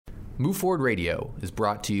Move Forward Radio is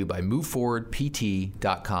brought to you by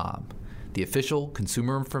MoveForwardPT.com, the official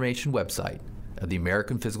consumer information website of the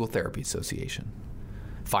American Physical Therapy Association.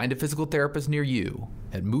 Find a physical therapist near you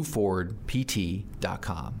at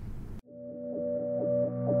MoveForwardPT.com.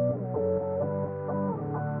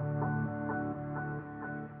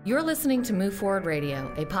 You're listening to Move Forward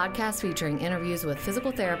Radio, a podcast featuring interviews with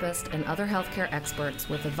physical therapists and other healthcare experts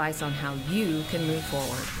with advice on how you can move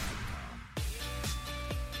forward.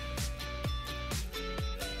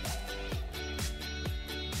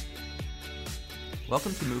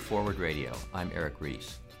 Welcome to Move Forward Radio. I'm Eric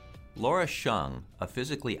Reese. Laura Shung, a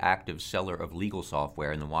physically active seller of legal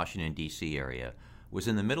software in the Washington, D.C. area, was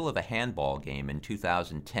in the middle of a handball game in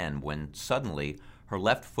 2010 when suddenly her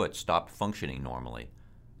left foot stopped functioning normally.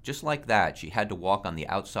 Just like that, she had to walk on the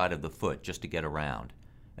outside of the foot just to get around.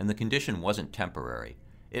 And the condition wasn't temporary.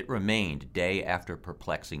 It remained day after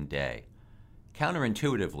perplexing day.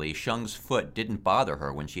 Counterintuitively, Shung's foot didn't bother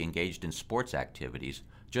her when she engaged in sports activities,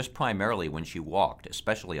 just primarily when she walked,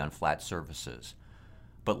 especially on flat surfaces.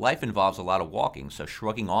 But life involves a lot of walking, so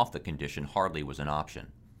shrugging off the condition hardly was an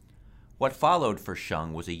option. What followed for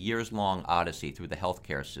Shung was a years-long odyssey through the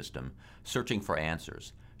healthcare system, searching for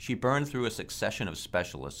answers. She burned through a succession of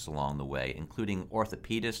specialists along the way, including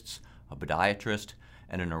orthopedists, a podiatrist,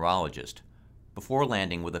 and a neurologist, before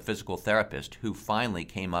landing with a physical therapist who finally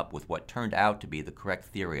came up with what turned out to be the correct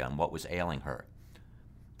theory on what was ailing her.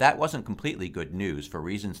 That wasn't completely good news for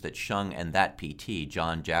reasons that Shung and that PT,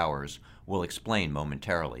 John Jowers, will explain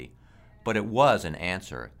momentarily. But it was an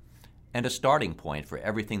answer, and a starting point for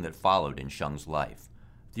everything that followed in Shung's life.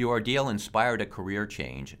 The ordeal inspired a career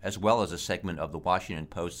change, as well as a segment of the Washington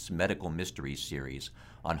Post's Medical Mysteries series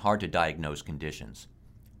on hard-to-diagnose conditions.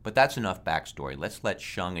 But that's enough backstory. Let's let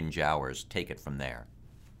Shung and Jowers take it from there.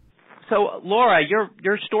 So, Laura,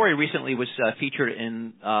 your story recently was featured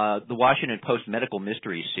in the Washington Post Medical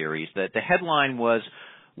Mysteries series. The headline was,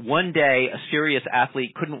 "One day a serious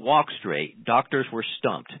athlete couldn't walk straight. Doctors were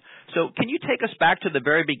stumped." So can you take us back to the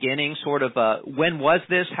very beginning, sort of when was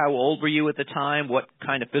this? How old were you at the time? What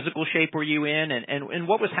kind of physical shape were you in? And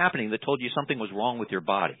what was happening that told you something was wrong with your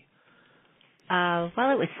body?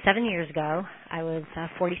 Well, it was 7 years ago. I was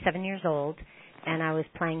 47 years old, and I was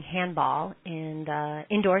playing handball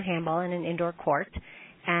indoor handball in an indoor court,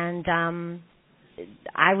 and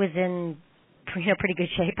I was in pretty good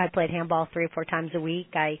shape. I played handball 3 or 4 times a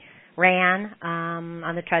week. I ran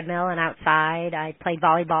on the treadmill and outside. I played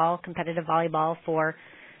volleyball, competitive volleyball for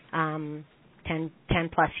 10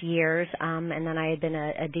 plus years, and then I had been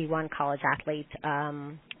a D1 college athlete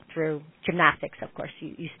through gymnastics. Of course,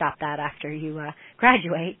 you stop that after you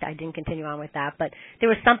graduate. I didn't continue on with that, but there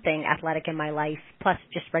was something athletic in my life, plus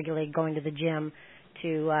just regularly going to the gym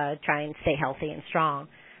to try and stay healthy and strong.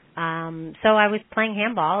 So I was playing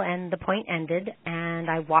handball, and the point ended,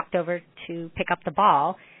 and I walked over to pick up the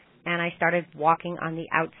ball, and I started walking on the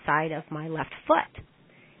outside of my left foot.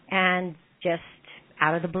 And just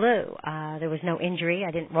out of the blue, there was no injury.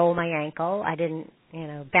 I didn't roll my ankle. I didn't,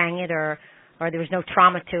 bang it or there was no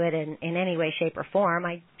trauma to it in any way, shape, or form.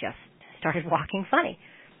 I just started walking funny.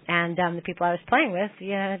 And the people I was playing with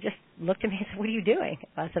just looked at me and said, "What are you doing?"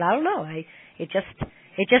 I said, "I don't know. It just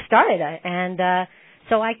started."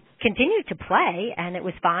 So I continued to play, and it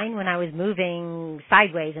was fine when I was moving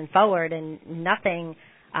sideways and forward, and nothing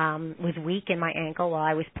was weak in my ankle while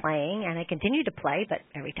I was playing, and I continued to play, but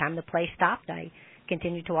every time the play stopped, I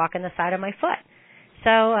continued to walk on the side of my foot.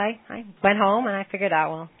 So I went home, and I figured out,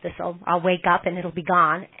 well, I'll wake up and it'll be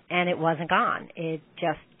gone, and it wasn't gone. It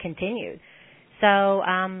just continued. So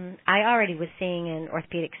I already was seeing an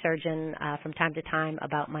orthopedic surgeon from time to time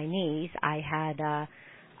about my knees. I had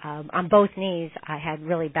on both knees, I had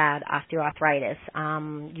really bad osteoarthritis.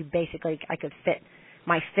 I could fit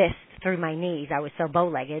my fist through my knees. I was so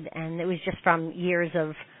bow-legged, and it was just from years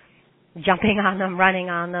of jumping on them, running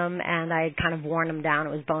on them, and I had kind of worn them down. It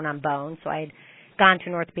was bone on bone. So I had gone to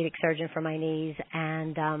an orthopedic surgeon for my knees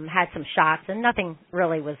and had some shots, and nothing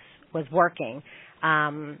really was working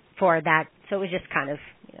for that. So it was just kind of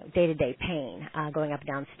day-to-day pain going up and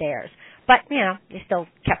down stairs. But, you still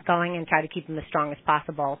kept going and tried to keep them as strong as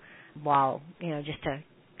possible while, just to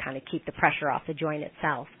kind of keep the pressure off the joint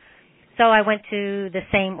itself. So I went to the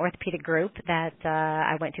same orthopedic group that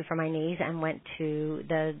I went to for my knees, and went to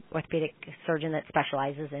the orthopedic surgeon that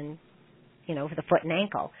specializes in, for the foot and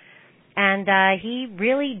ankle. And he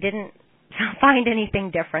really didn't find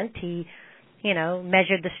anything different. He,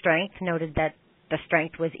 measured the strength, noted that the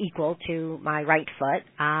strength was equal to my right foot,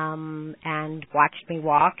 and watched me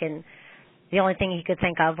walk. And the only thing he could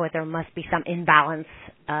think of was there must be some imbalance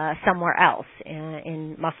somewhere else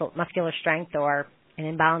in muscular strength or an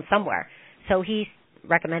imbalance somewhere. So he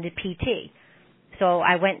recommended PT. So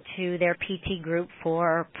I went to their PT group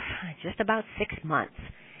for just about 6 months,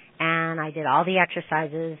 and I did all the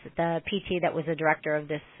exercises. The PT that was the director of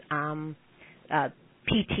this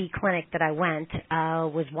PT clinic that I went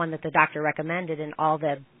was one that the doctor recommended, and all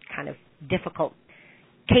the kind of difficult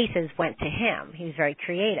cases went to him. He was very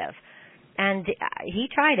creative. And he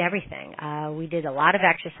tried everything. We did a lot of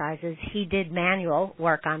exercises. He did manual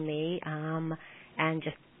work on me and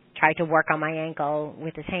just tried to work on my ankle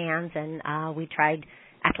with his hands. And we tried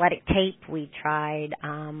athletic tape. We tried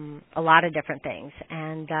a lot of different things.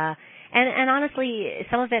 And honestly,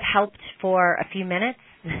 some of it helped for a few minutes.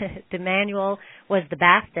 The manual was the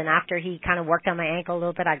best. And after he kind of worked on my ankle a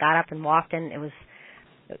little bit, I got up and walked, and it was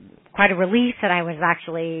quite a relief that I was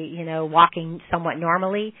actually, walking somewhat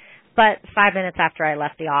normally. But 5 minutes after I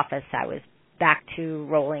left the office, I was back to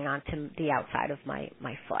rolling onto the outside of my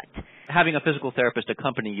foot. Having a physical therapist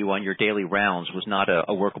accompany you on your daily rounds was not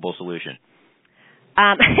a workable solution.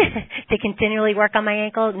 To continually work on my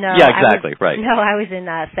ankle? No. Yeah, exactly, right. No, I was in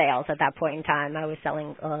sales at that point in time. I was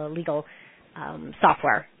selling legal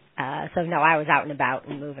software. So, no, I was out and about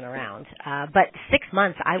and moving around. But 6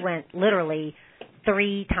 months, I went literally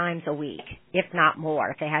 3 times a week, if not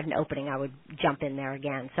more. If they had an opening, I would jump in there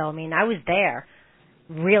again. So, I mean, I was there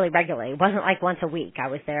really regularly. It wasn't like once a week. I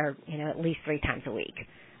was there, at least 3 times a week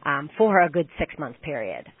for a good 6-month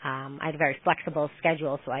period. I had a very flexible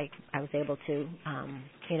schedule, so I was able to,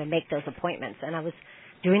 make those appointments. And I was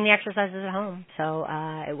doing the exercises at home, so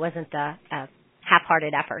it wasn't a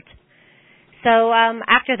half-hearted effort. So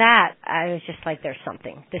after that, I was just like, there's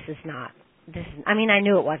something. I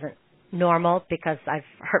knew it wasn't normal because I've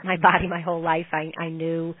hurt my body my whole life. I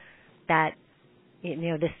knew that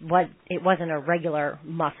it wasn't a regular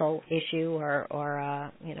muscle issue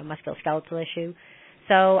or musculoskeletal issue.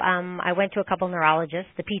 So I went to a couple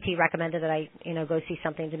neurologists. The PT recommended that I go see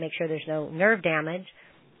something to make sure there's no nerve damage.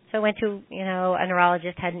 So I went to a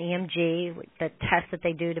neurologist, had an EMG, the test that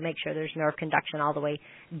they do to make sure there's nerve conduction all the way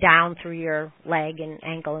down through your leg and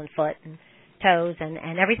ankle and foot and toes,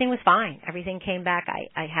 and everything was fine. Everything came back.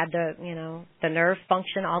 I had the nerve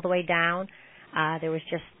function all the way down. There was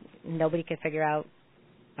just nobody could figure out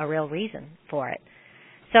a real reason for it.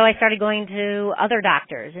 So I started going to other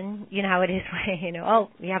doctors, and you know how it is,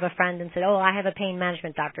 you have a friend and said, I have a pain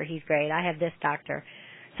management doctor. He's great. I have this doctor.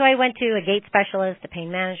 So I went to a gait specialist, a pain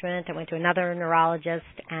management. I went to another neurologist,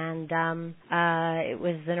 and it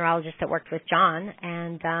was the neurologist that worked with John,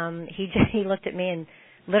 and he looked at me and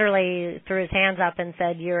literally threw his hands up and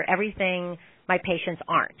said, "You're everything my patients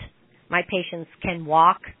aren't. My patients can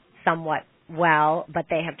walk somewhat well, but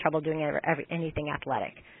they have trouble doing anything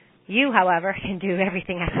athletic. You, however, can do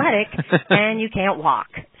everything athletic, and you can't walk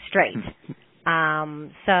straight."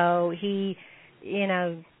 So he,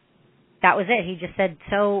 that was it. He just said,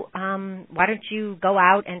 why don't you go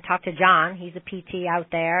out and talk to John? He's a PT out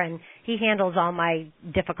there, and he handles all my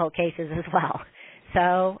difficult cases as well.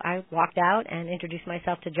 So I walked out and introduced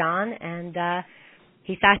myself to John, and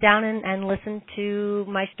he sat down and listened to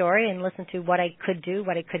my story and listened to what I could do,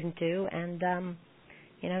 what I couldn't do, and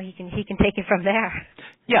he can take it from there.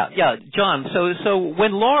 Yeah, John. So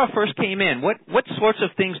when Laura first came in, what sorts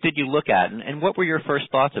of things did you look at, and what were your first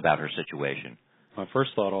thoughts about her situation? My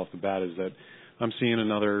first thought off the bat is that I'm seeing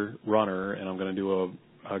another runner, and I'm going to do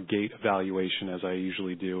a gait evaluation as I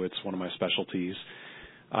usually do. It's one of my specialties.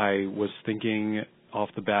 I was thinking off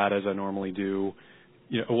the bat, as I normally do,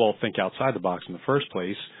 think outside the box in the first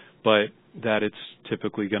place, but that it's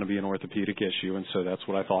typically going to be an orthopedic issue, and so that's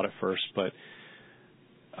what I thought at first. But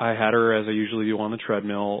I had her, as I usually do, on the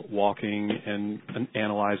treadmill, walking and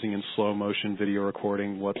analyzing in slow motion, video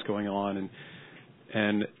recording what's going on,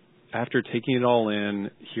 and after taking it all in,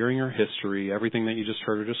 hearing her history, everything that you just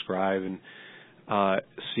heard her describe, and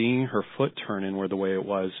seeing her foot turn inward the way it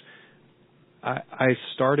was, I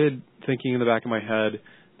started thinking in the back of my head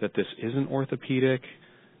that this isn't orthopedic,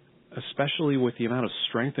 especially with the amount of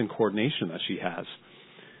strength and coordination that she has.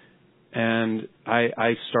 And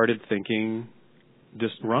I started thinking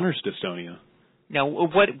runner's dystonia. Now,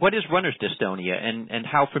 what is runner's dystonia, and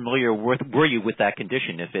how familiar were you with that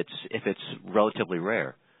condition if it's relatively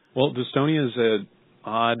rare? Well, dystonia is an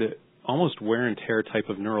odd, almost wear and tear type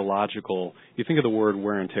of neurological. You think of the word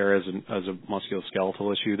wear and tear as a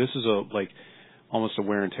musculoskeletal issue. This is almost a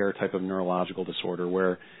wear and tear type of neurological disorder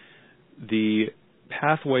where the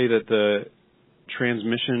pathway that the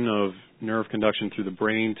transmission of nerve conduction through the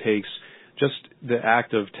brain takes, just the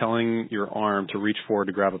act of telling your arm to reach forward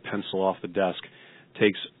to grab a pencil off the desk,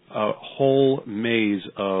 takes a whole maze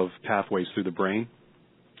of pathways through the brain.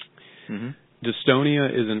 Mm-hmm. Dystonia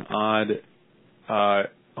is an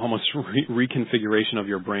almost reconfiguration of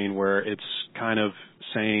your brain where it's kind of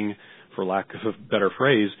saying, for lack of a better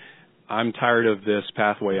phrase, I'm tired of this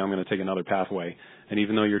pathway, I'm going to take another pathway. And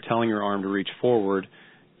even though you're telling your arm to reach forward,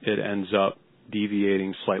 it ends up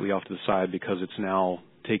deviating slightly off to the side because it's now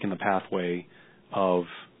taken the pathway of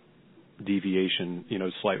deviation,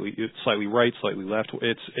 slightly right, slightly left.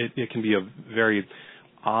 It can be a very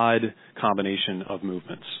odd combination of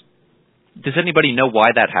movements. Does anybody know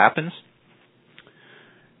why that happens?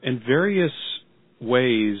 In various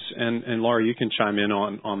ways, and Laura, you can chime in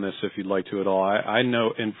on this if you'd like to at all. I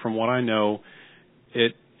know, and from what I know,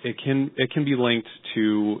 it can be linked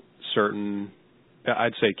to certain,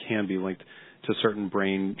 I'd say can be linked to certain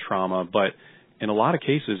brain trauma, but in a lot of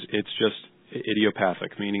cases it's just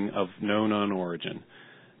idiopathic, meaning of no known origin.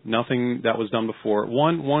 Nothing that was done before.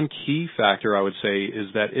 One key factor I would say is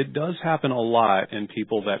that it does happen a lot in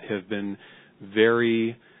people that have been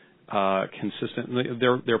very consistent.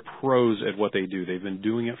 They're pros at what they do. They've been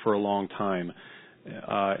doing it for a long time.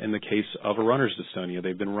 In the case of a runner's dystonia,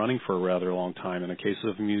 they've been running for a rather long time. In the case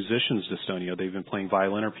of a musician's dystonia, they've been playing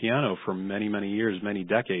violin or piano for many, many years, many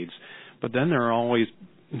decades. But then there are always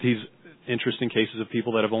these interesting cases of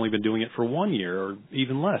people that have only been doing it for 1 year or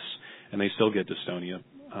even less, and they still get dystonia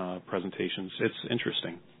presentations. It's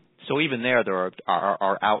interesting. So even there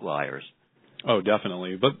are outliers. Oh,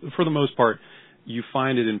 definitely. But for the most part, you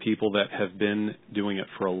find it in people that have been doing it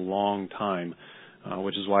for a long time,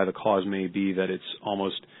 which is why the cause may be that it's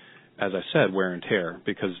almost, as I said, wear and tear,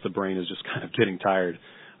 because the brain is just kind of getting tired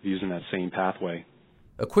of using that same pathway.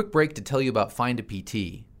 A quick break to tell you about Find a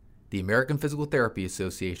PT, the American Physical Therapy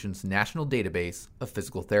Association's national database of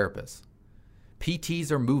physical therapists.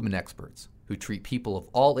 PTs are movement experts who treat people of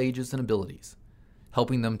all ages and abilities,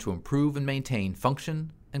 helping them to improve and maintain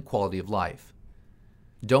function and quality of life.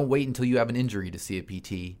 Don't wait until you have an injury to see a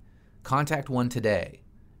PT. Contact one today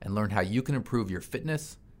and learn how you can improve your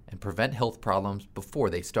fitness and prevent health problems before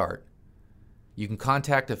they start. You can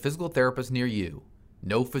contact a physical therapist near you,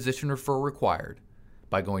 no physician referral required,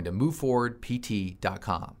 by going to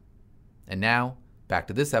moveforwardpt.com. And now, back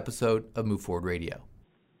to this episode of Move Forward Radio.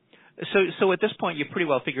 So at this point, you've pretty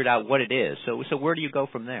well figured out what it is. So where do you go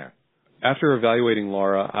from there? After evaluating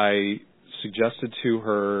Laura, I suggested to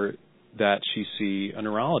her that she see a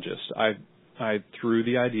neurologist. I threw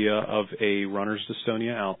the idea of a runner's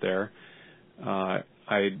dystonia out there. I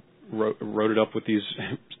wrote it up with these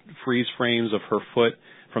freeze frames of her foot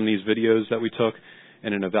from these videos that we took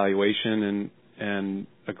and an evaluation, and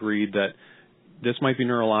agreed that this might be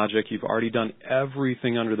neurologic. You've already done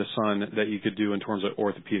everything under the sun that you could do in terms of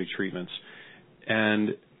orthopedic treatments.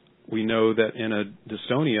 And we know that in a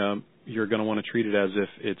dystonia, you're going to want to treat it as if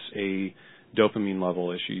it's a dopamine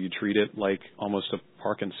level issue. You treat it like almost a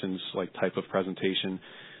Parkinson's like type of presentation.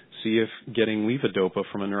 See if getting levodopa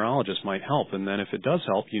from a neurologist might help. And then if it does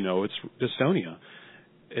help, it's dystonia.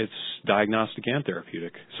 It's diagnostic and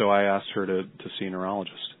therapeutic. So I asked her to see a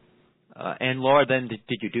neurologist. And Laura, then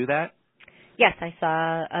did you do that? Yes, I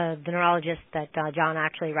saw the neurologist that John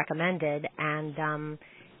actually recommended, and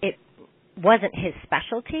it wasn't his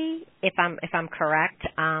specialty, if I'm correct.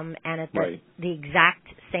 And at the exact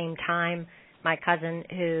same time, my cousin,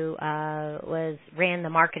 who ran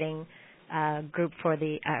the marketing group for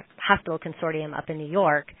the hospital consortium up in New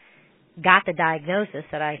York, got the diagnosis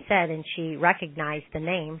that I said, and she recognized the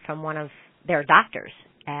name from one of their doctors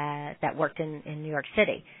that worked in New York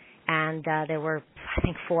City. And there were, I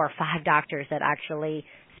think, 4 or 5 doctors that actually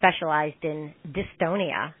specialized in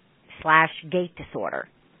dystonia/gait disorder.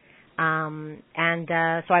 So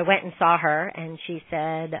I went and saw her, and she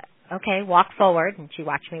said, okay, walk forward. And she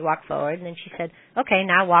watched me walk forward. And then she said, okay,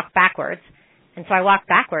 now walk backwards. And so I walked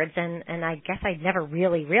backwards, and I guess I never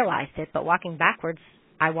really realized it, but walking backwards,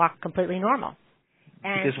 I walked completely normal.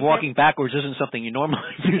 And because walking backwards isn't something you normally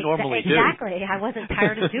do. Exactly. I wasn't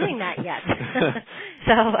tired of doing that yet.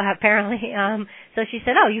 So apparently, so she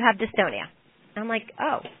said, "Oh, you have dystonia." I'm like,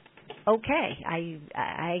 "Oh, okay.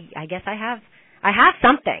 I guess I have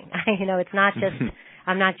something. It's not just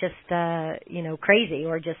I'm not just crazy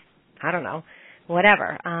or just I don't know,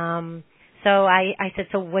 whatever." So I said,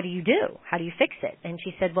 "So what do you do? How do you fix it?" And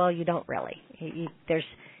she said, "Well, you don't really.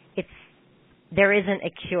 There isn't a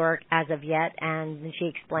cure as of yet," and she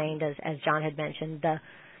explained, as John had mentioned,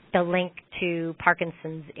 the link to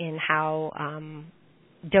Parkinson's in how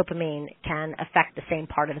dopamine can affect the same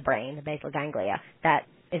part of the brain, the basal ganglia, that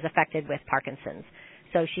is affected with Parkinson's.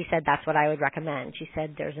 So she said that's what I would recommend. She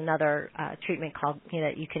said there's another treatment called,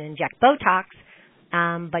 you can inject Botox,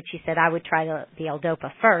 but she said I would try the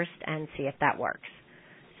L-Dopa first and see if that works.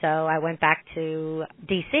 So I went back to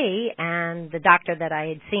D.C., and the doctor that I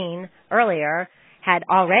had seen earlier had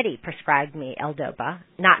already prescribed me L-Dopa,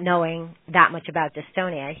 not knowing that much about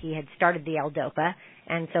dystonia. He had started the L-Dopa,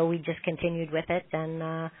 and so we just continued with it,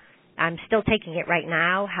 and I'm still taking it right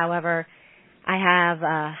now. However, I have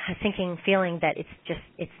a sinking feeling that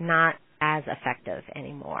it's not as effective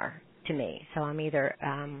anymore to me. So I'm either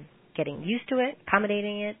getting used to it,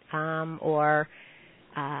 accommodating it, or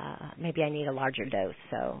maybe I need a larger dose.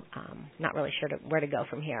 So not really sure where to go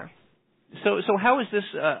from here. So how is this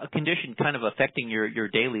condition kind of affecting your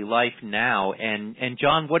daily life now? And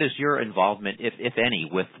John, what is your involvement, if any,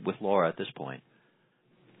 with Laura at this point?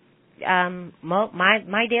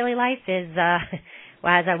 My daily life is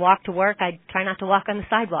well, as I walk to work, I try not to walk on the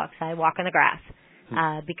sidewalks. I walk on the grass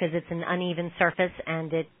because it's an uneven surface,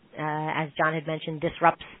 and it, as John had mentioned,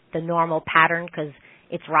 disrupts the normal pattern because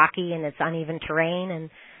it's rocky and it's uneven terrain, and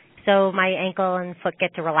so my ankle and foot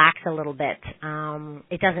get to relax a little bit.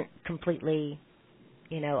 It doesn't completely,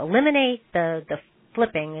 eliminate the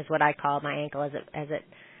flipping is what I call my ankle as it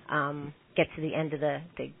gets to the end of the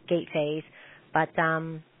gait phase, but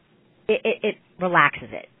it relaxes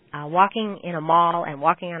it. Walking in a mall and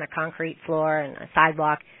walking on a concrete floor and a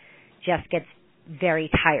sidewalk just gets very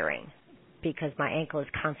tiring because my ankle is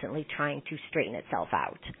constantly trying to straighten itself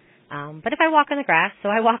out. But if I walk on the grass, so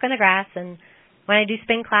I walk on the grass, and when I do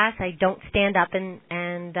spin class, I don't stand up and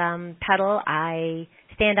pedal. I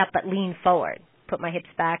stand up but lean forward, put my hips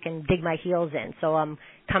back, and dig my heels in. So I'm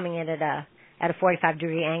coming in at a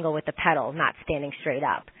 45-degree angle with the pedal, not standing straight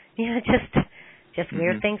up. Just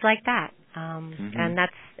weird things like that. And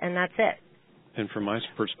that's it. And from my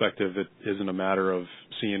perspective, it isn't a matter of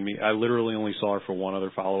seeing me. I literally only saw her for one other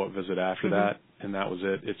follow-up visit after that, and that was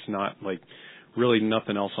it. It's not like really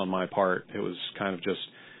nothing else on my part. It was kind of just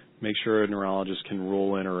make sure a neurologist can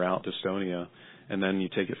rule in or out dystonia, and then you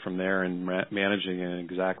take it from there and managing it in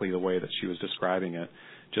exactly the way that she was describing it.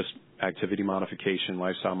 Just activity modification,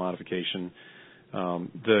 lifestyle modification.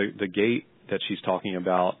 The gait that she's talking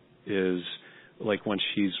about is like when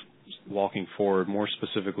she's walking forward, more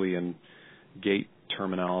specifically in gait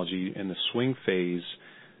terminology, in the swing phase,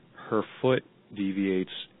 her foot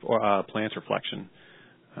deviates or plantar flexion.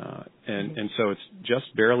 And so it's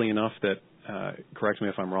just barely enough that, correct me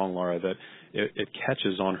if I'm wrong, Laura, that it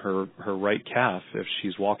catches on her right calf if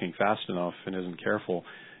she's walking fast enough and isn't careful.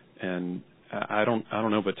 And I don't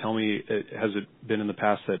know, but tell me, has it been in the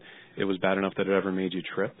past that it was bad enough that it ever made you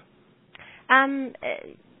trip?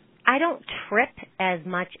 I don't trip as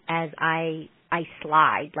much as I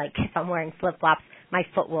slide. Like if I'm wearing flip-flops, my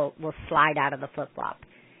foot will slide out of the flip-flop.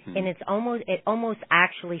 And it almost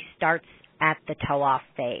actually starts at the toe-off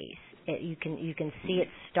phase. You can see it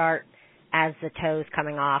start as the toe's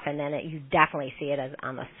coming off, and then you definitely see it as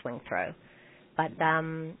on the swing throw. But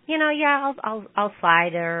I'll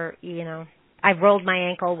slide, or I've rolled my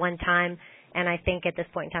ankle one time, and I think at this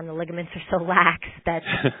point in time the ligaments are so lax that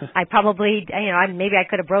I probably maybe I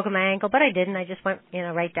could have broken my ankle, but I didn't. I just went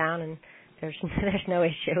right down, and there's no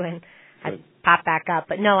issue, and I pop back up.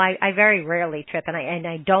 But no, I very rarely trip, and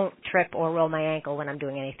I don't trip or roll my ankle when I'm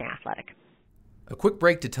doing anything athletic. A quick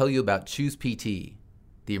break to tell you about Choose PT,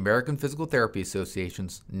 the American Physical Therapy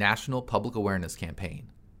Association's national public awareness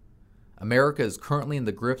campaign. America is currently in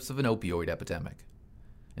the grips of an opioid epidemic.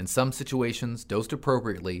 In some situations, dosed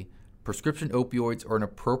appropriately, prescription opioids are an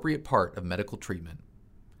appropriate part of medical treatment.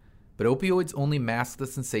 But opioids only mask the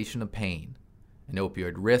sensation of pain, and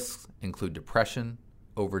opioid risks include depression,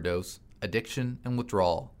 overdose, addiction, and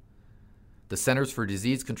withdrawal. The Centers for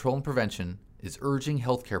Disease Control and Prevention is urging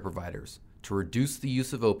healthcare providers to reduce the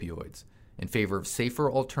use of opioids in favor of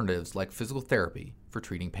safer alternatives like physical therapy for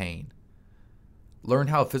treating pain. Learn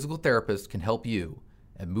how a physical therapist can help you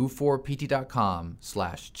at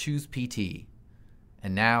moveforwardpt.com/choosept.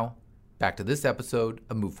 And now, back to this episode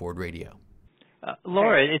of Move Forward Radio.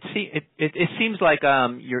 Laura, it seems like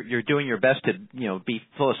you're doing your best to be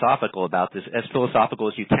philosophical about this, as philosophical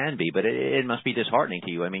as you can be, but it must be disheartening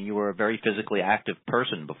to you. I mean, you were a very physically active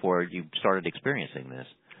person before you started experiencing this.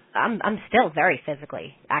 I'm still very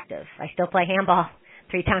physically active. I still play handball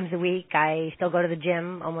 3 times a week. I still go to the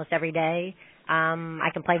gym almost every day. I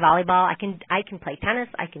can play volleyball. I can play tennis.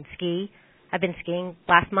 I can ski. I've been skiing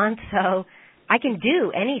last month, so I can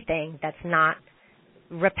do anything that's not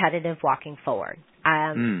repetitive walking forward.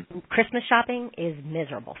 Christmas shopping is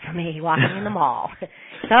miserable for me, walking in the mall.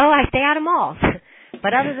 So I stay out of malls.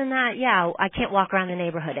 But other than that, I can't walk around the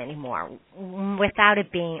neighborhood anymore without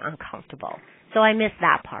it being uncomfortable. So I miss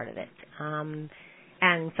that part of it. And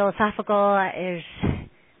philosophical,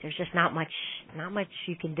 there's just not much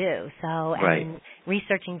you can do. So, and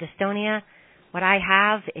researching dystonia, what I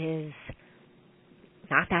have is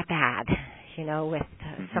not that bad. with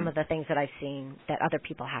some of the things that I've seen that other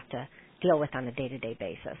people have to deal with on a day-to-day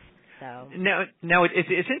basis. So now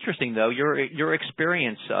it's interesting though. Your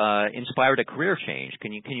experience inspired a career change.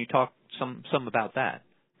 Can you talk some about that?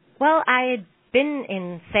 Well, I had been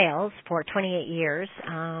in sales for 28 years,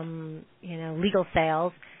 legal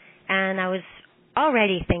sales, and I was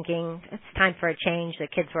already thinking it's time for a change. The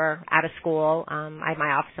kids were out of school. I had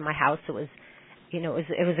my office in my house. It was,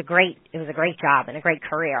 it was a great job and a great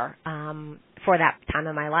career for that time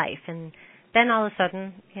of my life. And then all of a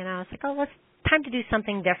sudden, I was like, oh, it's time to do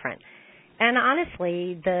something different. And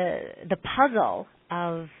honestly, the puzzle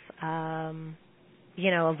of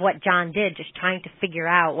of what John did, just trying to figure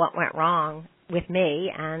out what went wrong with me,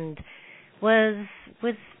 and was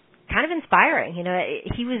kind of inspiring.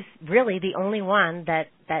 He was really the only one that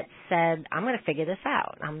said, I'm going to figure this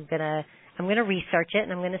out. I'm going to research it,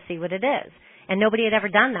 and I'm going to see what it is. And nobody had ever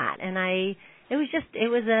done that. And it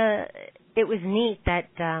was neat that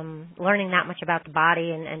learning that much about the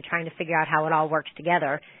body and trying to figure out how it all works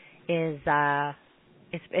together is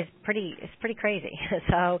pretty crazy.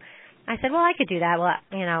 So I said, well, I could do that. Well,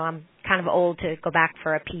 I'm kind of old to go back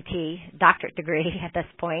for a PT doctorate degree at this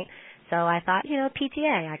point. So I thought,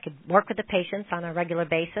 PTA, I could work with the patients on a regular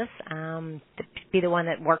basis, be the one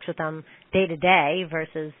that works with them day to day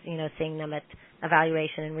versus, seeing them at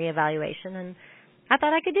evaluation and reevaluation. And I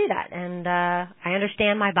thought I could do that. And I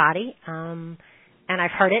understand my body, and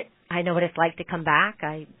I've heard it. I know what it's like to come back.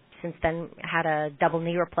 I since then had a double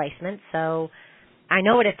knee replacement, so I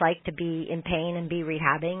know what it's like to be in pain and be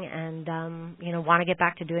rehabbing and, want to get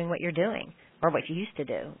back to doing what you're doing or what you used to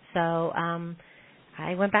do. So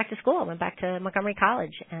I went back to school. I went back to Montgomery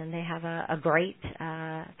College, and they have a great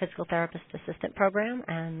physical therapist assistant program,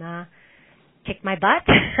 and kicked my butt.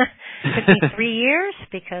 Took me 3 years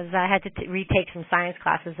because I had to retake some science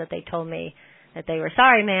classes that they told me that they were,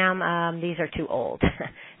 sorry, ma'am, these are too old.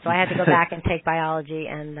 So I had to go back and take biology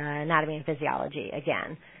and anatomy and physiology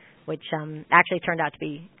again, which actually turned out to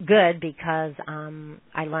be good because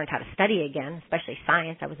I learned how to study again, especially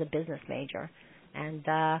science. I was a business major. And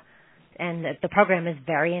the program is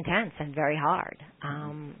very intense and very hard.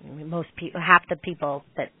 Half the people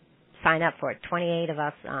that sign up for it, 28 of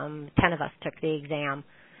us, 10 of us took the exam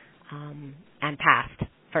and passed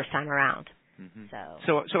first time around. Mm-hmm.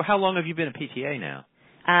 So how long have you been a PTA now?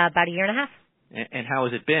 About a year and a half. And how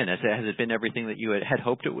has it been? Has it been everything that you had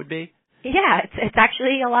hoped it would be? Yeah, it's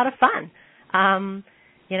actually a lot of fun.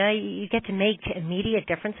 You get to make immediate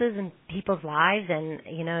differences in people's lives, and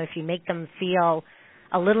if you make them feel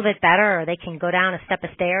a little bit better, or they can go down a step of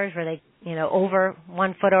stairs where they, over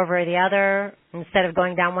 1 foot over the other instead of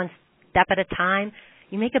going down one step at a time,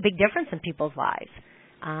 you make a big difference in people's lives.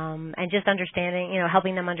 And just understanding,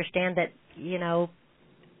 helping them understand that,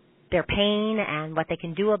 their pain and what they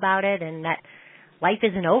can do about it, and that life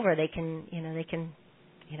isn't over. They can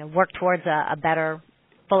work towards a better,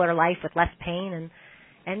 fuller life with less pain,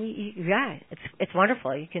 it's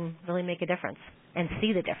wonderful. You can really make a difference and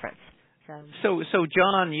see the difference. So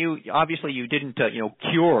John, you obviously you didn't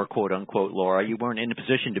cure, quote unquote, Laura. You weren't in a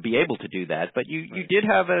position to be able to do that, but you did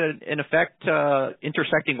have an effect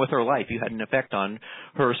intersecting with her life. You had an effect on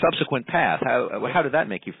her subsequent path. How did that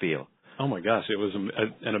make you feel? Oh my gosh, it was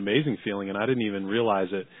an amazing feeling, and I didn't even realize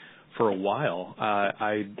it for a while.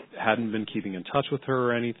 I hadn't been keeping in touch with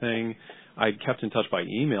her or anything. I kept in touch by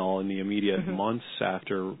email in the immediate months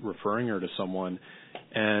after referring her to someone.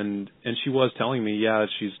 And she was telling me, yeah,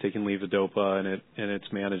 she's taking levodopa and it's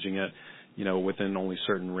managing it, within only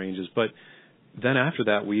certain ranges. But then after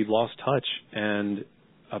that, we lost touch, and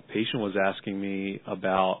a patient was asking me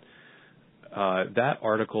about that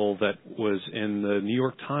article that was in the New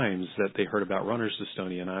York Times that they heard about runner's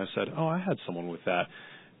dystonia, and I said, oh, I had someone with that.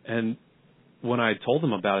 And when I told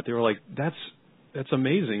them about it, they were like, that's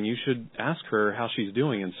amazing. You should ask her how she's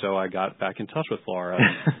doing. And so I got back in touch with Laura,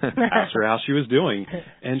 asked her how she was doing.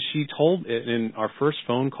 And she told in our first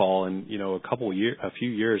phone call in, a few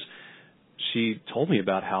years, she told me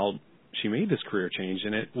about how she made this career change,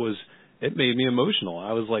 and it made me emotional.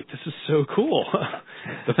 I was like, this is so cool.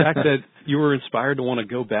 The fact that you were inspired to want to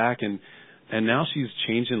go back and now she's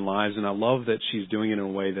changing lives, and I love that she's doing it in a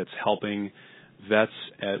way that's helping vets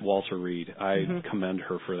at Walter Reed. I commend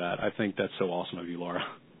her for that. I think that's so awesome of you, Laura.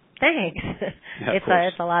 Thanks. Yeah,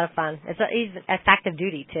 it's a lot of fun. It's active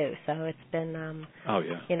duty too, so it's been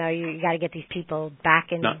you got to get these people back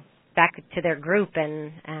to their group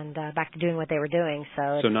and back to doing what they were doing.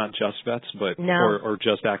 So not just vets, but no. or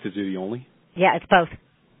just active duty only? Yeah, it's both.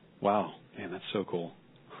 Wow, man, that's so cool.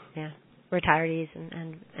 Yeah, retirees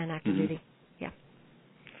and active duty. Yeah.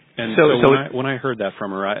 And so when I heard that from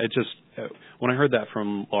her, it just when I heard that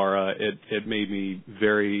from Laura, it made me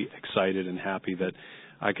very excited and happy that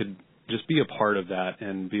I could just be a part of that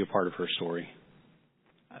and be a part of her story.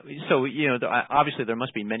 So, obviously there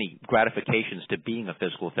must be many gratifications to being a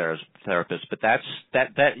physical therapist, but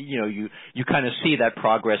that you kind of see that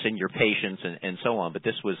progress in your patients and so on, but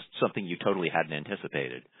this was something you totally hadn't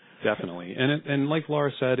anticipated. Definitely. And like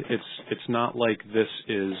Laura said, it's not like this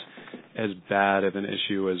is as bad of an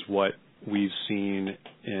issue as what we've seen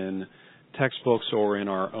in textbooks or in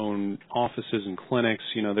our own offices and clinics.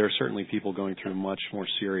 There are certainly people going through much more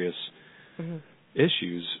serious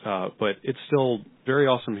issues, but it's still very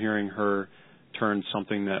awesome hearing her turn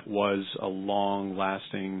something that was a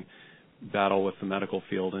long-lasting battle with the medical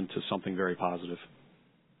field into something very positive.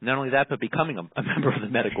 Not only that, but becoming a member of the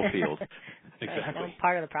medical field. Exactly. That's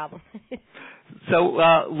part of the problem. So,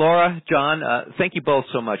 Laura, John, thank you both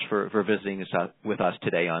so much for visiting with us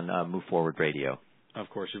today on Move Forward Radio. Of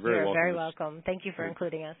course, you're very welcome. You're very welcome. Thank you for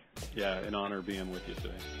including us. Yeah, an honor being with you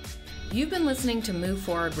today. You've been listening to Move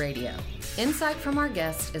Forward Radio. Insight from our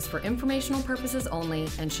guests is for informational purposes only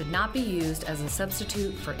and should not be used as a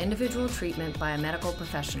substitute for individual treatment by a medical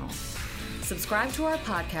professional. Subscribe to our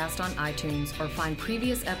podcast on iTunes or find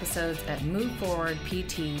previous episodes at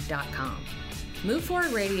moveforwardpt.com. Move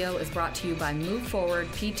Forward Radio is brought to you by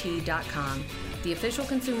moveforwardpt.com, the official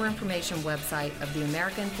consumer information website of the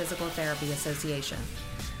American Physical Therapy Association.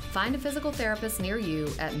 Find a physical therapist near you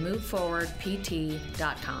at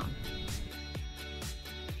moveforwardpt.com.